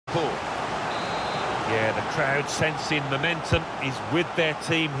Yeah, the crowd sensing momentum is with their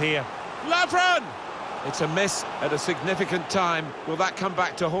team here. Lovren! It's a miss at a significant time. Will that come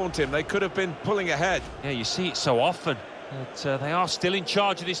back to haunt him? They could have been pulling ahead. Yeah, you see it so often, but they are still in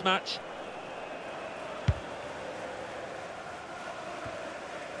charge of this match.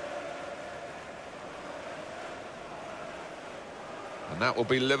 And that will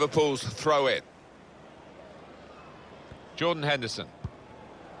be Liverpool's throw-in. Jordan Henderson.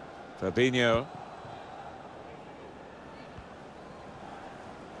 Fabinho.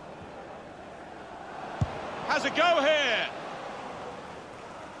 Has a go here.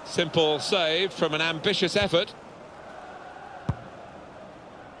 Simple save from an ambitious effort.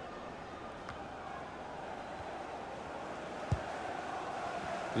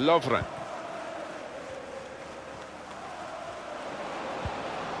 Lovren.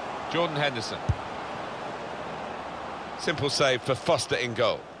 Jordan Henderson. Simple save for Foster in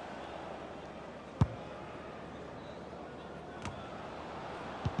goal.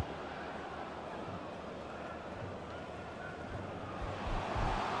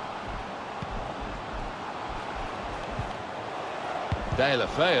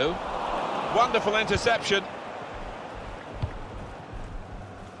 Deulofeu. Wonderful interception.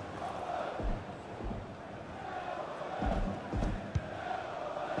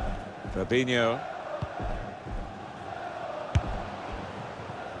 Fabinho.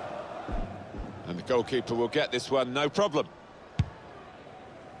 And the goalkeeper will get this one, no problem.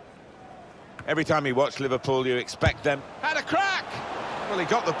 Every time you watch Liverpool, you expect them. Had a crack! Well, he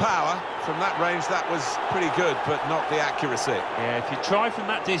got the power. From that range, that was pretty good, but not the accuracy. Yeah, if you try from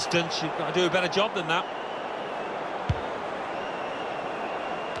that distance, you've got to do a better job than that.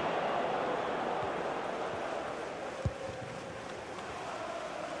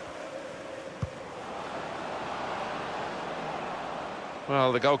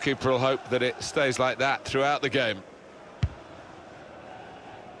 Well, the goalkeeper will hope that it stays like that throughout the game.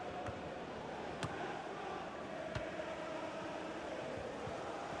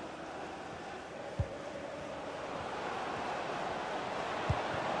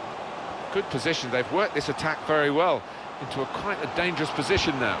 Good position. They've worked this attack very well into quite a dangerous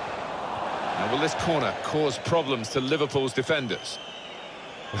position now. Now, will this corner cause problems to Liverpool's defenders?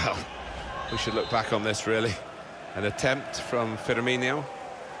 Well, we should look back on this, really. An attempt from Firmino.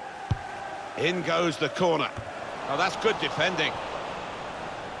 In goes the corner. Oh, that's good defending.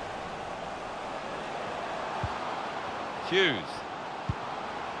 Hughes.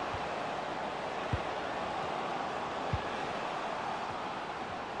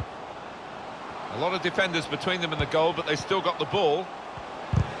 A lot of defenders between them and the goal, but they still got the ball.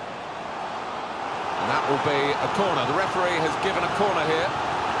 And that will be a corner. The referee has given a corner here.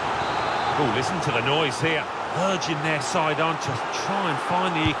 Oh, listen to the noise here. Urging their side on to try and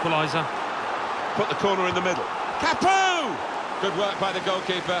find the equaliser. Put the corner in the middle. Capu! Good work by the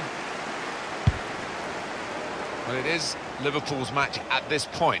goalkeeper. Well, it is Liverpool's match at this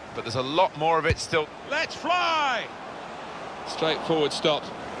point, but there's a lot more of it still. Let's fly! Straightforward stop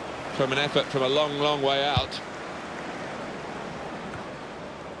from an effort from a long, long way out.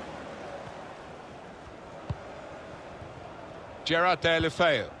 Gerard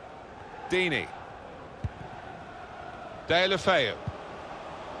Deulofeu. Dini. Deulofeu.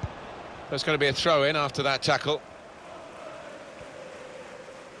 There's going to be a throw-in after that tackle.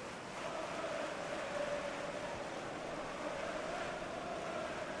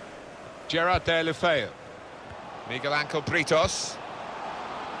 Gerard Deulofeu. Miguel Ángel Britos.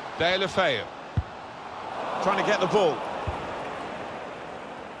 Deulofeu. Trying to get the ball.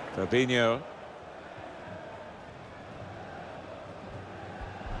 Fabinho.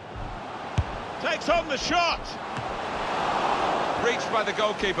 Takes on the shot. Reached by the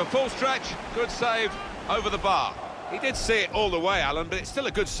goalkeeper. Full stretch. Good save over the bar. He did see it all the way, Alan, but it's still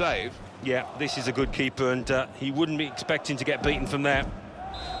a good save. Yeah, this is a good keeper, and he wouldn't be expecting to get beaten from there.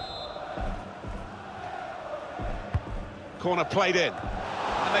 Corner played in,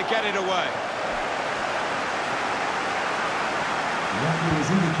 and they get it away. The referee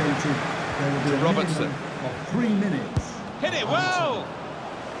has indicated there will be a Robertson. minimum of 3 minutes. Hit it well!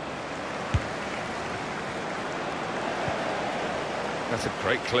 That's a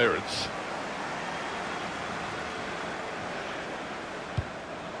great clearance.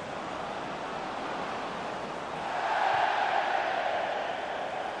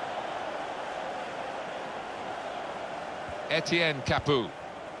 Etienne Capu.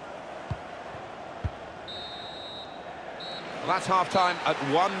 Well, that's half-time at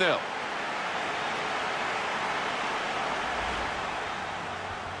 1-0.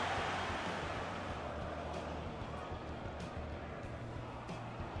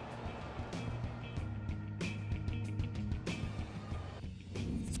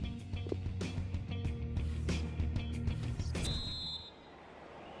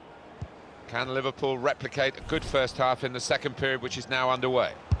 Can Liverpool replicate a good first half in the second period, which is now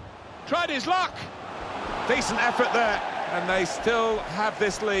underway? Tried his luck! Decent effort there, and they still have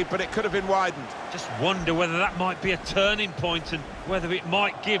this lead, but it could have been widened. Just wonder whether that might be a turning point and whether it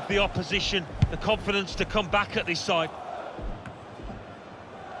might give the opposition the confidence to come back at this side.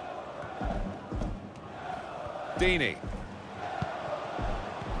 Dini.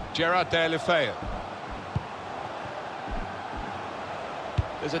 Gerard Deulofeu.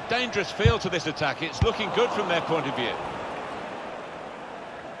 There's a dangerous feel to this attack. It's looking good from their point of view.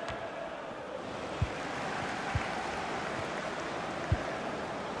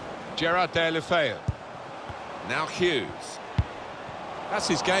 Gerard Deulofeu. Now Hughes. That's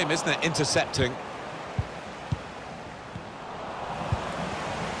his game, isn't it? Intercepting.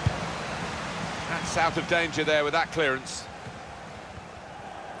 That's out of danger there with that clearance.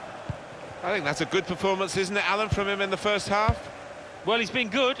 I think that's a good performance, isn't it, Alan, from him in the first half? Well, he's been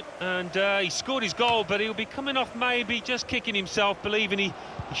good, and he scored his goal, but he'll be coming off maybe just kicking himself, believing he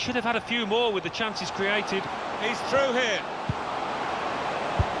should have had a few more with the chances created. He's through here.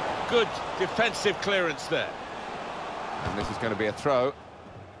 Good defensive clearance there. And this is going to be a throw.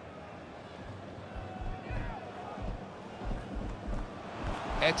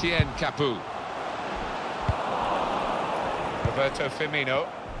 Etienne Capoue. Roberto Firmino.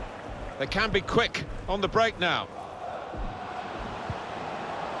 They can be quick on the break now.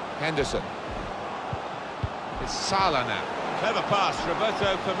 Henderson. It's Salah now. Clever pass,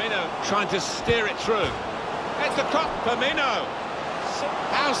 Roberto Firmino trying to steer it through. It's the cut, Firmino.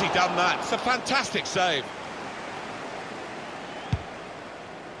 How's he done that? It's a fantastic save.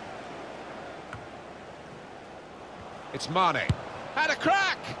 It's Mane. Had a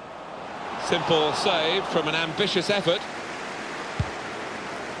crack! Simple save from an ambitious effort.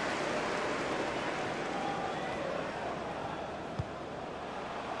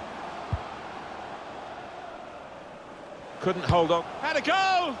 Couldn't hold on. Had a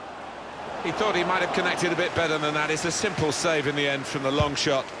go! He thought he might have connected a bit better than that. It's a simple save in the end from the long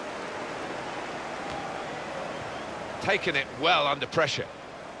shot. Taken it well under pressure.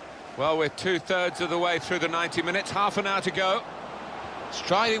 Well, we're two-thirds of the way through the 90 minutes, half an hour to go.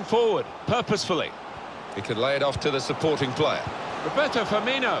 Striding forward, purposefully. He could lay it off to the supporting player. Roberto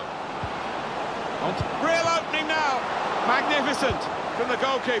Firmino. Real opening now. Magnificent from the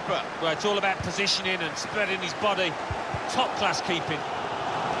goalkeeper. Well, it's all about positioning and spreading his body. Top-class keeping.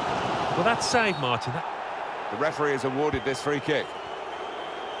 Well, that's saved, Martin. The referee has awarded this free kick.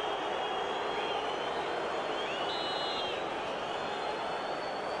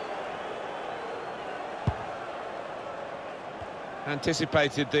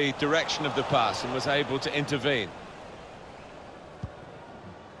 Anticipated the direction of the pass and was able to intervene.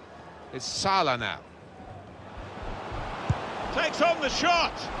 It's Salah now. Takes on the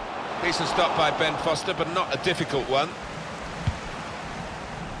shot. Decent stop by Ben Foster, but not a difficult one.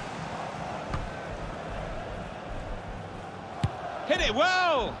 Hit it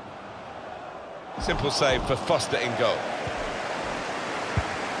well! Simple save for Foster in goal.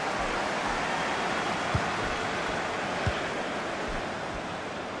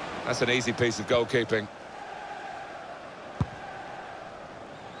 That's an easy piece of goalkeeping.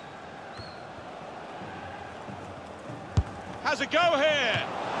 Has a go here!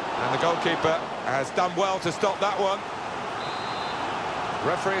 And the goalkeeper has done well to stop that one.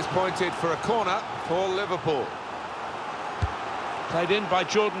 Referee is pointed for a corner for Liverpool. Played in by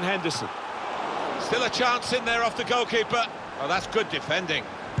Jordan Henderson. Still a chance in there off the goalkeeper. Oh, that's good defending.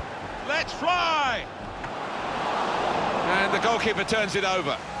 Let's fly! And the goalkeeper turns it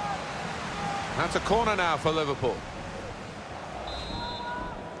over. That's a corner now for Liverpool.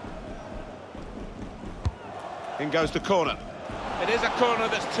 In goes the corner. It is a corner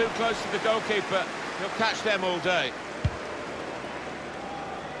that's too close to the goalkeeper. He'll catch them all day.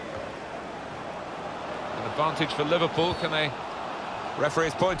 An advantage for Liverpool. Can they... Referee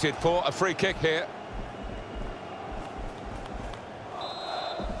is pointed for a free kick here.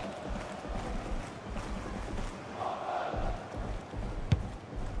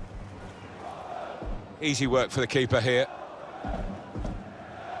 Easy work for the keeper here.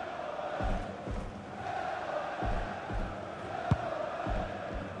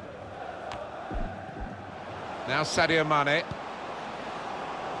 Now Sadio Mane.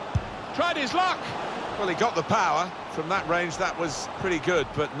 Tried his luck. Well, he got the power. From that range, that was pretty good,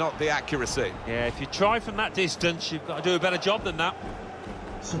 but not the accuracy. Yeah, if you try from that distance, you've got to do a better job than that.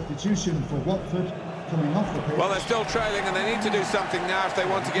 Substitution for Watford coming off the pitch. Well, they're still trailing, and they need to do something now if they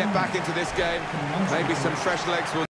want to get back into this game. Maybe some fresh legs will